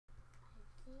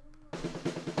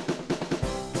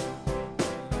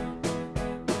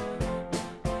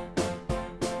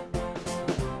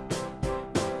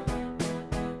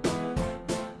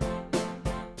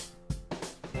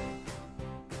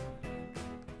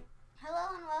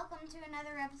to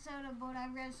another episode of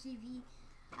Bulldog Rose TV.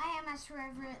 I am Master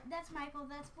Everett. That's Michael.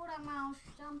 That's Bulldog Miles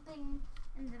jumping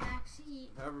in the back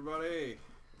seat. Hi, everybody.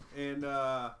 And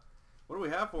what do we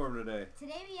have for him today?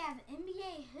 Today we have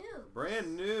NBA Hoops.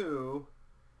 Brand new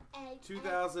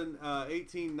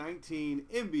 2018-19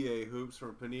 NBA Hoops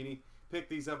from Panini. Pick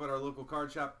these up at our local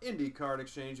card shop, Indy Card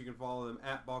Exchange. You can follow them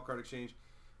at Ball Card Exchange.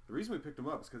 The reason we picked them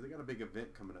up is because they got a big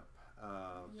event coming up.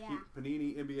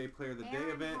 Panini NBA Player of the Day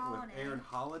event with Aaron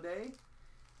Holiday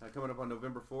coming up on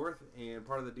November 4th. And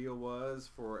part of the deal was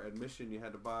for admission you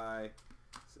had to buy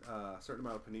a certain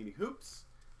amount of Panini Hoops.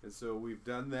 And so we've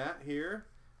done that here.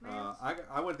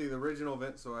 I went to the original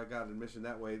event, so I got admission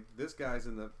that way. This guy's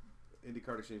in the Indy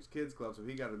Card Exchange Kids Club, so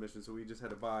he got admission. So we just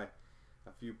had to buy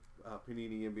a few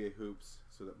Panini NBA Hoops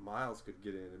so that Miles could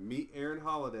get in and meet Aaron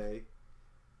Holiday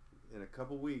in a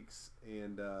couple weeks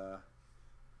and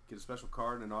get a special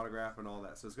card and an autograph and all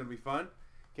that. So it's going to be fun.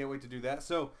 Can't wait to do that.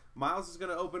 So Miles is going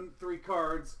to open 3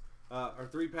 cards, or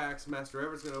 3 packs. Master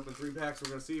Everett's going to open 3 packs.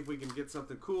 We're going to see if we can get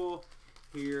something cool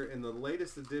here in the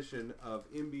latest edition of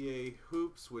NBA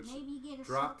Hoops, which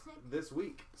dropped this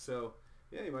week. So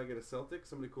yeah, you might get a Celtic,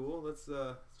 somebody cool. Let's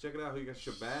check it out. Who you got?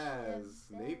 Shabazz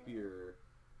Napier.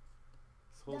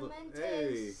 Let's hold it.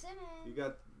 Hey, you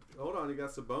got. Hold on, you got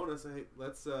Sabonis. Hey,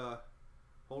 let's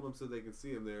hold them so they can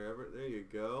see him there. Everett, there you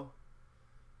go.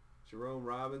 Jerome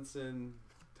Robinson,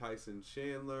 Tyson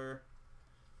Chandler,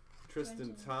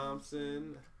 Tristan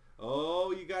Thompson.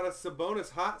 Oh, you got a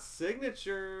Sabonis hot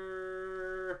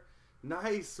signature.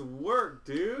 Nice work,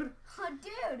 dude. Oh,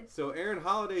 dude. So Aaron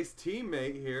Holiday's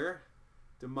teammate here,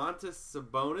 Domantas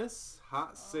Sabonis,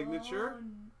 hot signature.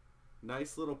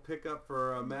 Nice little pickup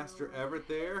for Master Everett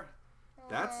there.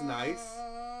 That's nice.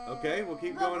 Okay, we'll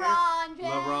keep going here.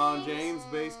 LeBron James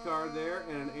base card there,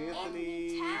 and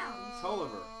Anthony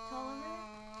Tolliver.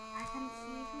 I couldn't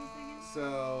see for a second.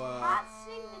 So hot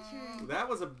signature. That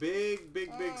was a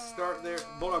big start there.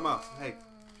 Hold on, Mouse. Hey,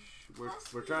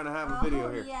 we're trying to have a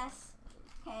video here. Yes.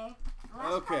 Okay.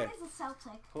 Last card is a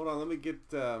Celtic. Hold on, let me get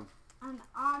an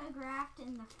autographed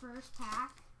in the first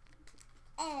pack.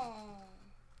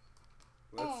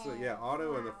 Let's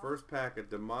auto in the first pack of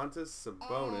Domantas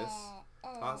Sabonis.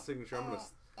 Hot signature. I'm going to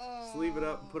sleeve it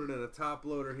up and put it in a top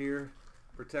loader here.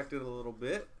 Protect it a little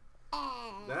bit.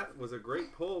 That was a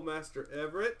great pull, Master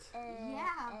Everett.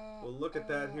 Yeah. We'll look at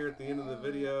that here at the end of the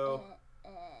video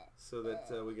so that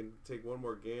we can take one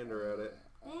more gander at it.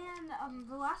 And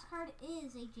the last card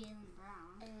is a Jaylen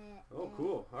Brown. Oh,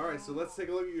 cool. All right, so let's take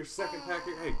a look at your second pack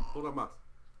here. Hey, hold on, Mouse.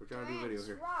 We're trying to do a video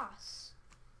here. Ross.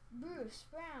 Bruce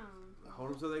Brown.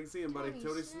 Hold him so they can see him, buddy.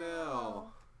 Tony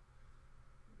Snell.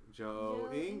 Joe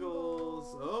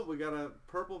Ingles. Oh, we got a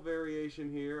purple variation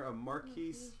here. A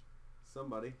Marquise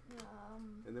somebody.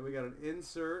 And then we got an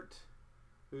insert.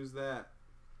 Who's that?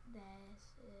 This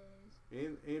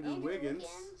is Andrew Wiggins.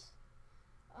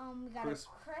 We got a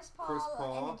Chris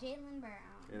Paul and a Jaylen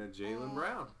Brown. And a Jaylen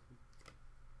Brown.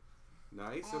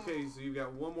 Nice. Okay, so you've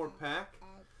got one more pack.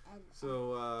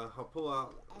 So I'll pull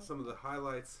out some of the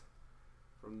highlights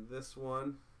from this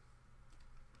one.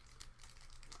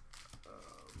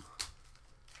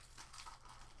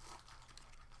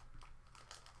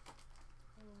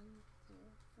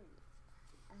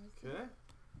 Okay.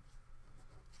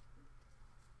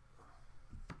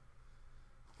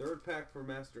 Third pack for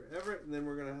Master Everett, and then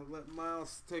we're going to let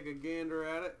Miles take a gander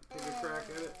at it, take a crack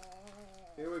at it.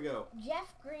 Here we go.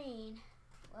 Jeff Green.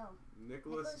 Well,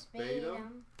 Nicholas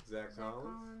Batum. Zach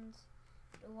Collins.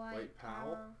 Dwight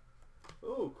Powell.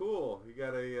 Oh, cool. You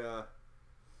got a,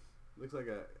 looks like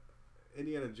a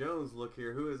Indiana Jones look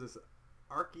here. Who is this?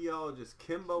 Archaeologist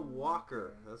Kemba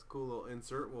Walker. That's a cool little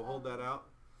insert. We'll hold that out.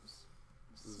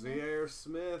 Zaire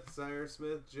Smith, Josh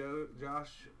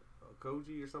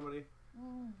Okogie or somebody.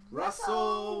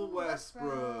 Russell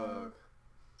Westbrook.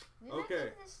 Okay.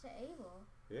 Give this to Abel.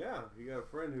 Yeah, you got a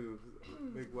friend who's a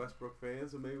big Westbrook fan,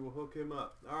 so maybe we'll hook him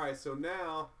up. All right, so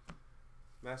now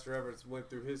Master Everett went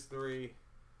through his 3.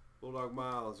 Bulldog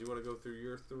Miles, you want to go through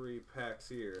your 3 packs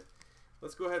here.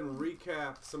 Let's go ahead and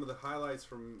recap some of the highlights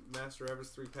from Master Everett's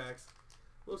 3 packs.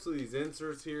 Most of these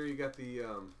inserts here, you got the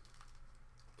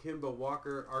Kemba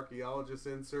Walker Archaeologist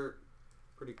insert.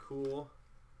 Pretty cool.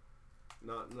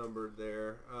 Not numbered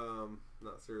there.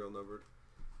 Not serial numbered.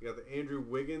 You got the Andrew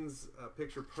Wiggins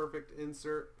Picture Perfect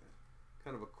insert.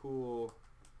 Kind of a cool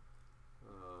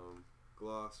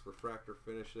gloss refractor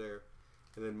finish there.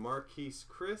 And then Marquise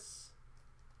Chris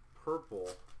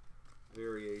purple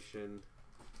variation,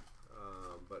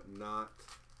 but not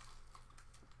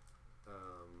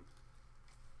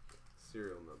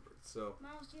serial numbered. So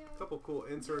a couple cool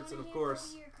inserts, and of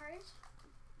course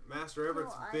Master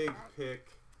Everett's big pick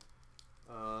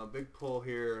Big pull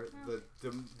here. The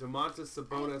DeMontis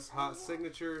Sabonis hot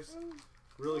signatures.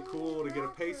 Really cool to get a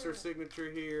Pacer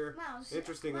signature here. Miles,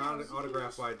 Interesting Miles,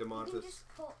 autograph by You can DeMontis. just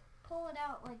pull it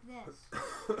out like this.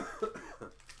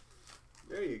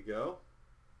 There you go.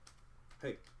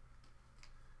 Hey.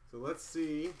 So let's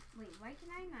see. Wait, why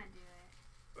can I not do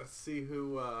it? Let's see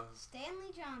who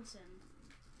Stanley Johnson.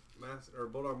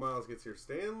 Bulldog Miles gets here.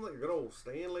 Stanley, good old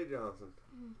Stanley Johnson.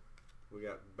 We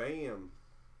got Bam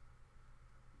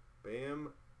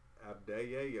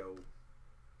Abdeyayo.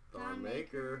 Don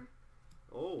Maker.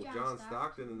 Oh, John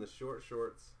Stockton in the short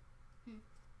shorts.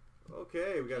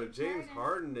 Okay, we got a James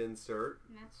Harden insert.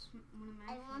 That's one of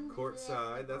my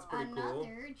Courtside, that's pretty cool.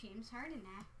 Another James Harden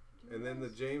And then the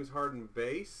James Harden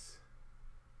base.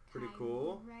 Pretty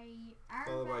cool.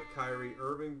 Followed by Kyrie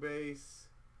Irving base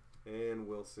and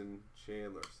Wilson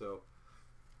Chandler. So,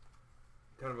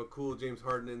 kind of a cool James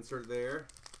Harden insert there.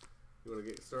 You want to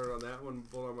get started on that one,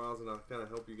 Bulldog Miles, and I'll kind of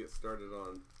help you get started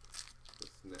on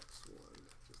this next one,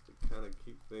 just to kind of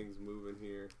keep things moving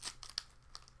here.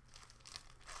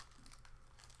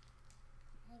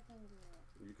 I can do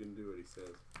it. You can do it, he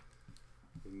says.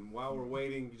 And while we're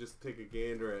waiting, you just take a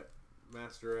gander at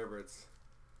Master Everett's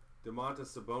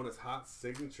DeMontis Sabonis hot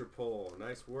signature pull.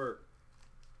 Nice work.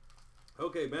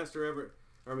 Okay,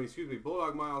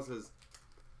 Bulldog Miles has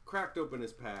cracked open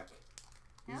his pack.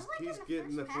 He's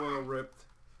getting the foil ripped.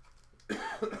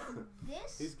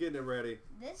 He's getting it ready.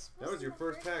 That was your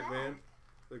first pack, man.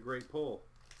 It's a great pull.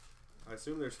 I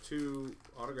assume there's 2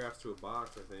 autographs to a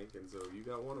box, I think, and so you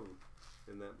got one of them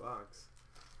in that box.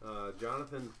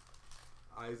 Jonathan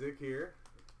Isaac here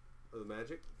for the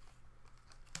Magic.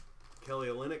 Kelly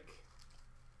Olynyk.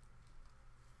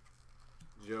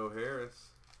 Joe Harris.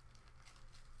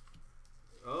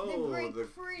 Oh, the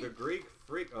Greek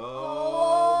Freak.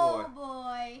 Oh,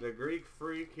 boy. The Greek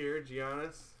Freak here,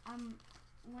 Giannis.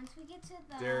 Once we get to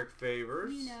the Derek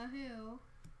Favors. You know who.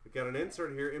 We got an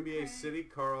insert here, NBA City,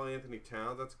 Karl Anthony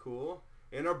Towns. That's cool.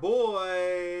 And our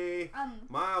boy,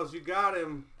 Miles, you got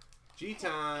him.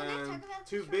 G-Time.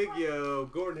 Too big, yo.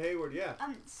 Gordon Hayward, yeah.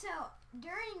 So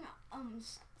during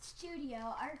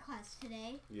studio art class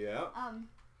today. Yeah.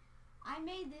 I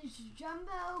made this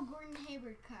jumbo Gordon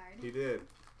Hayward card. He did.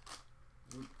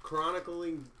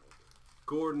 Chronicling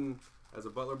Gordon as a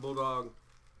Butler Bulldog,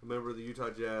 a member of the Utah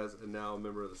Jazz, and now a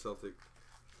member of the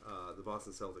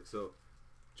Boston Celtics. So,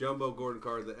 jumbo Gordon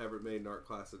card that Everett made in art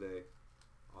class today.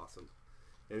 Awesome.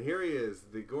 And here he is,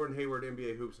 the Gordon Hayward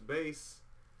NBA Hoops base,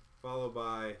 followed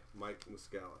by Mike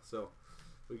Muscala. So,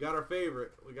 we got our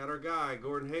favorite. We got our guy,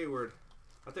 Gordon Hayward.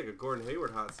 I'll take a Gordon Hayward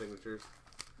hot signatures.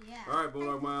 Yeah. All right,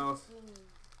 Bulldog Miles.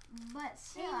 But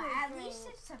still, at least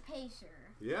it's a Pacer.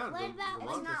 Yeah. What about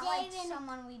it's not like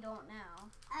someone we don't know.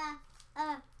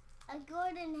 A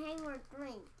Gordon Hayward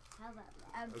drink. How about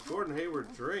that? A Gordon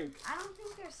Hayward drink. I don't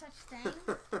think there's such thing.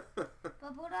 But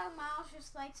Bulldog Miles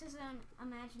just likes his own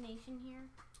imagination here.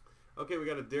 Okay, we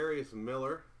got a Darius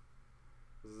Miller.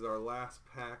 This is our last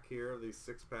pack here of these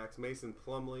 6 packs. Mason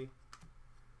Plumlee.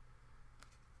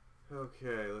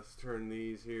 Okay, let's turn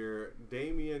these here.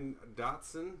 Damian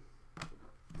Dotson.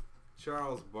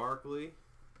 Charles Barkley.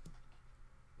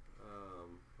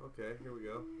 Okay, here we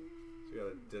go. So we got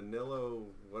a Danilo,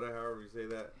 whatever, however you say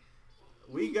that.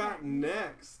 We got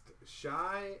next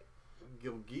Shai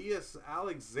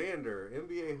Gilgeous-Alexander,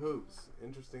 NBA Hoops.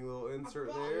 Interesting little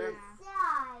insert there.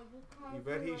 You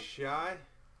bet he's shy?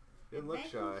 Didn't look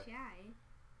shy.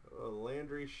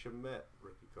 Landry Shamet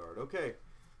rookie card. Okay,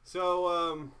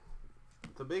 so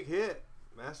the big hit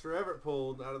Master Everett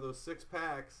pulled out of those 6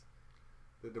 packs.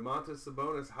 The DeMontis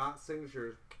Sabonis hot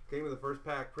signatures came in the first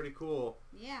pack. Pretty cool.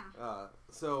 Yeah.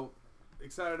 So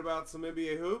excited about some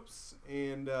NBA hoops,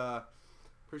 and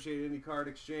appreciate Indy Card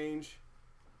Exchange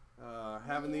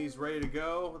having these ready to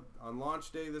go on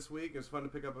launch day this week. It was fun to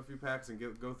pick up a few packs and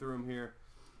go through them here.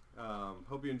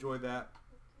 Hope you enjoyed that.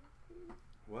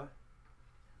 What?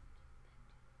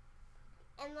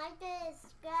 And like the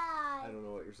sky. I don't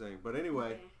know what you're saying, but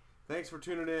anyway. Thanks for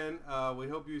tuning in. We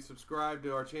hope you subscribe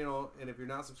to our channel, and if you're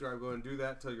not subscribed, go ahead and do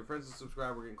that. Tell your friends to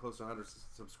subscribe. We're getting close to 100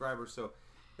 subscribers, so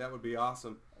that would be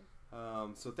awesome.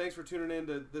 So thanks for tuning in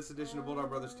to this edition of Bulldog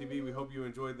Brothers TV. We hope you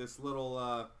enjoyed this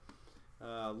little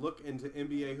look into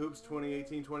NBA Hoops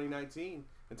 2018-2019.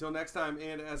 Until next time,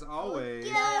 and as always,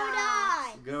 Go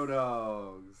Dogs! Go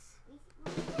Dogs!